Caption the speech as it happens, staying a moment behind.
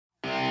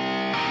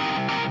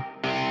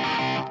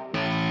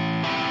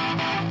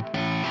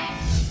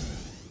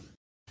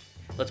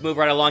Let's move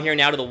right along here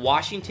now to the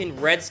Washington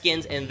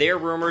Redskins and their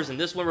rumors, and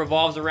this one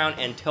revolves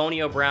around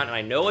Antonio Brown. And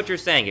I know what you're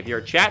saying. If you're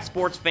a chat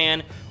sports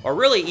fan, or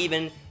really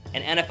even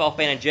an NFL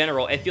fan in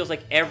general, it feels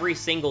like every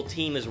single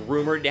team is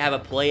rumored to have a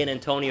play in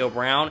Antonio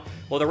Brown.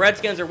 Well, the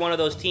Redskins are one of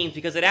those teams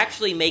because it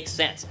actually makes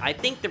sense. I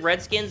think the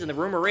Redskins, and the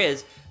rumor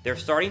is, they're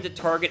starting to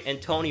target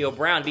Antonio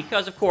Brown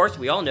because, of course,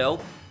 we all know,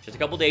 just a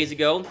couple days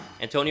ago,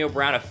 Antonio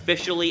Brown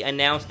officially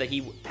announced that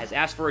he has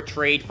asked for a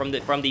trade from the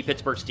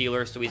Pittsburgh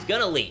Steelers, so he's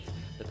going to leave.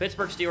 The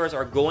Pittsburgh Steelers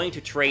are going to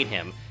trade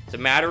him. It's a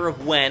matter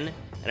of when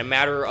and a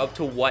matter of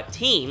to what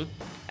team.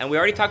 And we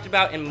already talked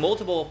about in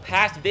multiple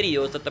past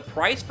videos that the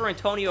price for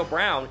Antonio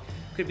Brown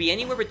could be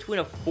anywhere between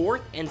a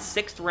 4th and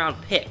 6th round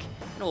pick.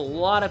 I know a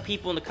lot of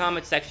people in the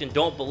comment section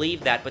don't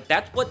believe that, but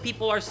that's what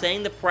people are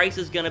saying the price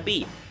is going to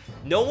be.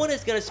 No one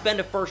is going to spend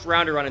a first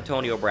rounder on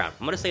Antonio Brown.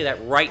 I'm going to say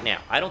that right now.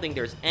 I don't think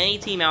there's any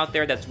team out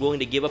there that's willing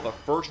to give up a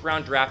first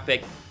round draft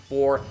pick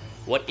for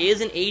what is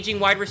an aging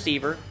wide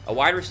receiver, a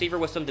wide receiver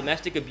with some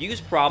domestic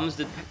abuse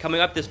problems coming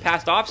up this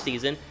past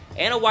offseason,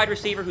 and a wide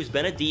receiver who's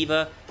been a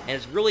diva and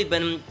has really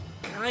been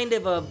kind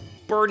of a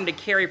burden to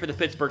carry for the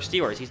Pittsburgh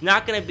Steelers. He's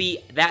not going to be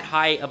that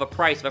high of a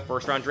price of a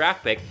first-round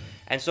draft pick,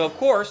 and so, of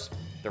course,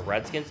 the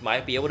Redskins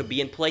might be able to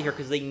be in play here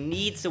because they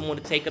need someone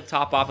to take the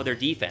top off of their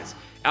defense.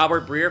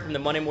 Albert Breer from the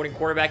Monday Morning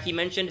Quarterback, he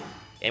mentioned,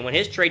 and when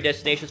his trade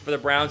destinations for the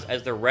Browns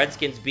as the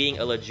Redskins being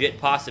a legit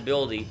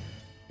possibility.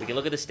 We can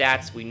look at the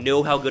stats. We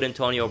know how good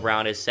Antonio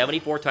Brown is.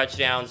 74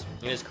 touchdowns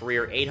in his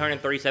career,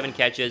 837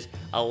 catches,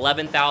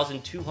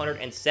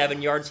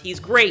 11,207 yards. He's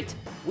great.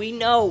 We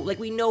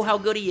know how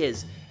good he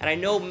is. And I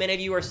know many of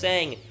you are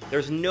saying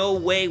there's no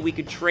way we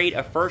could trade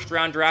a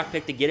first-round draft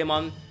pick to get him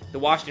on the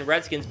Washington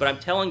Redskins, but I'm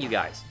telling you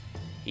guys,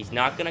 he's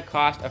not going to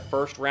cost a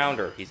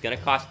first-rounder. He's going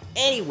to cost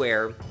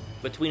anywhere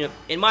between,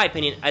 in my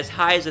opinion, as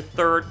high as a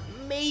 3rd,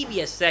 maybe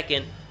a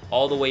 2nd,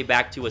 all the way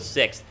back to a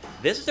 6th.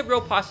 This is a real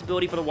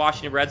possibility for the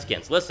Washington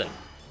Redskins. Listen,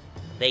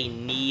 they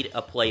need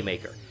a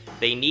playmaker.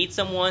 They need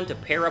someone to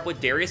pair up with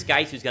Darius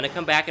Geis, who's going to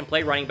come back and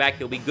play running back.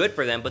 He'll be good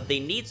for them, but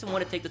they need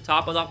someone to take the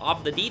top off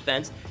of the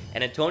defense,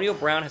 and Antonio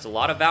Brown has a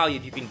lot of value.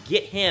 If you can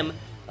get him,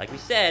 like we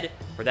said,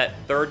 for that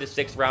 3rd to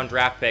 6th round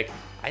draft pick,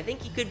 I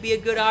think he could be a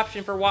good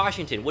option for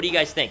Washington. What do you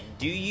guys think?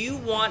 Do you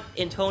want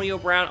Antonio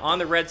Brown on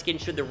the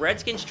Redskins? Should the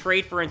Redskins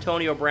trade for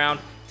Antonio Brown?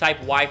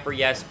 Type Y for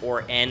yes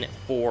or N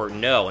for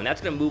no. And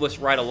that's going to move us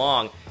right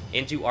along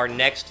into our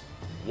next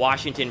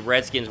Washington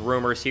Redskins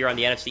rumors here on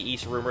the NFC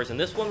East rumors. And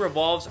this one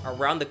revolves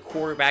around the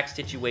quarterback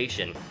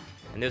situation.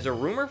 And there's a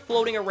rumor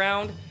floating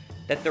around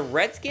that the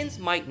Redskins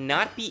might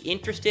not be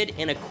interested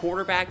in a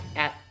quarterback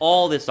at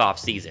all this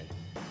offseason.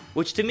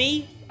 Which to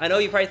me, I know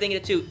you're probably thinking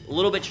it too, a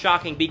little bit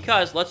shocking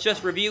because, let's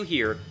just review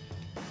here,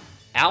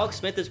 Alex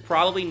Smith is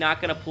probably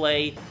not going to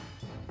play.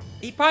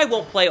 He probably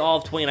won't play all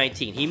of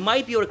 2019. He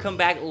might be able to come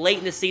back late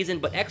in the season,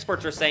 but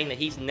experts are saying that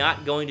he's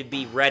not going to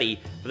be ready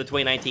for the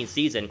 2019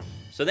 season.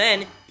 So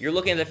then, you're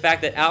looking at the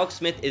fact that Alex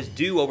Smith is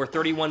due over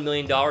 $31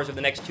 million over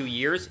the next 2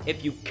 years.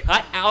 If you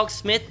cut Alex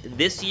Smith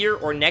this year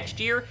or next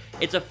year,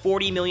 it's a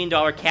 $40 million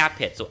cap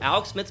hit. So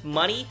Alex Smith's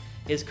money,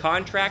 his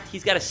contract,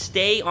 he's got to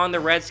stay on the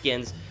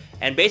Redskins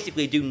and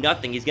basically do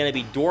nothing. He's going to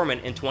be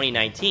dormant in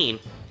 2019.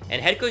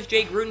 And head coach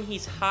Jay Gruden,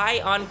 he's high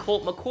on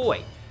Colt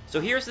McCoy. So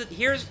here's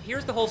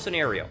the whole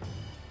scenario.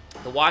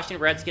 The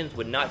Washington Redskins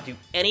would not do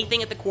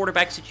anything at the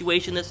quarterback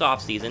situation this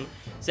offseason,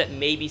 except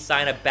maybe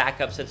sign a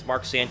backup since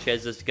Mark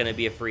Sanchez is going to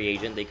be a free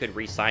agent. They could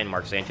re-sign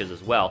Mark Sanchez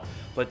as well.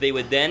 But they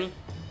would then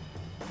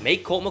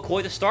make Colt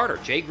McCoy the starter.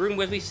 Jay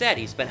Gruden, as we said,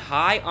 he's been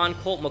high on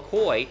Colt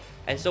McCoy.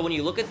 And so when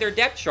you look at their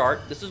depth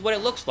chart, this is what it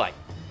looks like.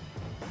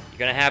 You're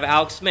going to have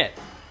Alex Smith.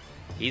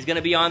 He's going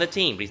to be on the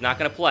team, but he's not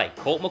going to play.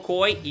 Colt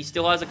McCoy, he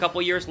still has a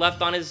couple years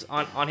left on his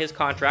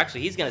contract, so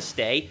he's going to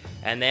stay.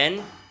 And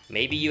then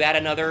maybe you add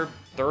another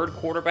 3rd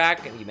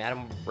quarterback, and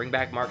you bring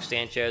back Mark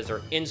Sanchez,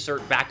 or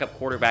insert backup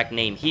quarterback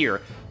name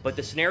here. But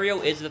the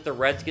scenario is that the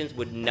Redskins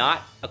would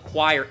not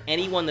acquire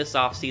anyone this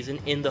offseason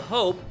in the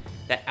hope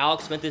that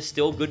Alex Smith is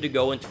still good to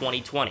go in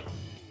 2020.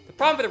 The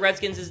problem for the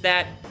Redskins is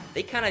that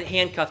they kind of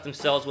handcuffed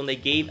themselves when they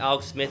gave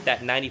Alex Smith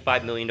that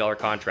 $95 million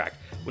contract.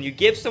 When you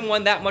give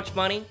someone that much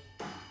money,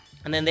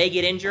 and then they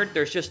get injured,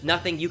 there's just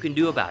nothing you can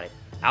do about it.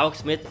 Alex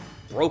Smith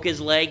broke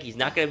his leg. He's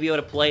not going to be able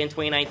to play in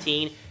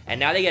 2019. And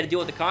now they got to deal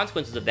with the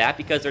consequences of that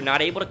because they're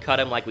not able to cut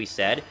him, like we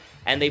said.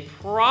 And they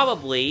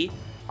probably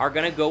are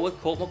going to go with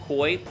Colt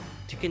McCoy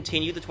to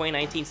continue the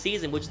 2019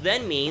 season, which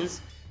then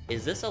means,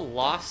 is this a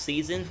lost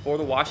season for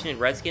the Washington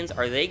Redskins?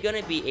 Are they going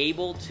to be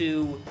able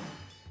to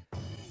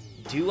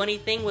do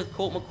anything with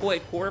Colt McCoy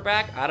at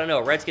quarterback? I don't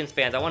know. Redskins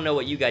fans, I want to know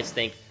what you guys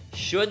think.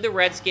 Should the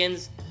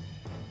Redskins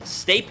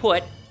stay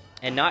put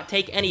and not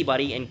take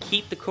anybody and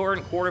keep the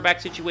current quarterback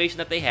situation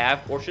that they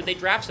have, or should they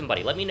draft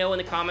somebody? Let me know in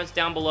the comments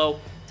down below.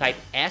 Type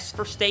S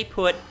for stay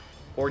put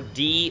or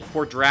D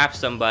for draft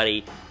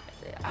somebody.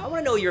 I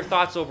want to know your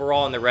thoughts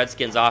overall on the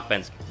Redskins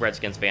offense,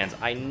 Redskins fans.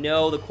 I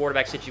know the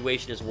quarterback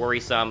situation is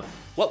worrisome.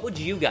 What would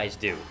you guys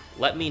do?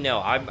 Let me know.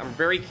 I'm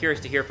very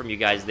curious to hear from you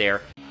guys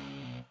there.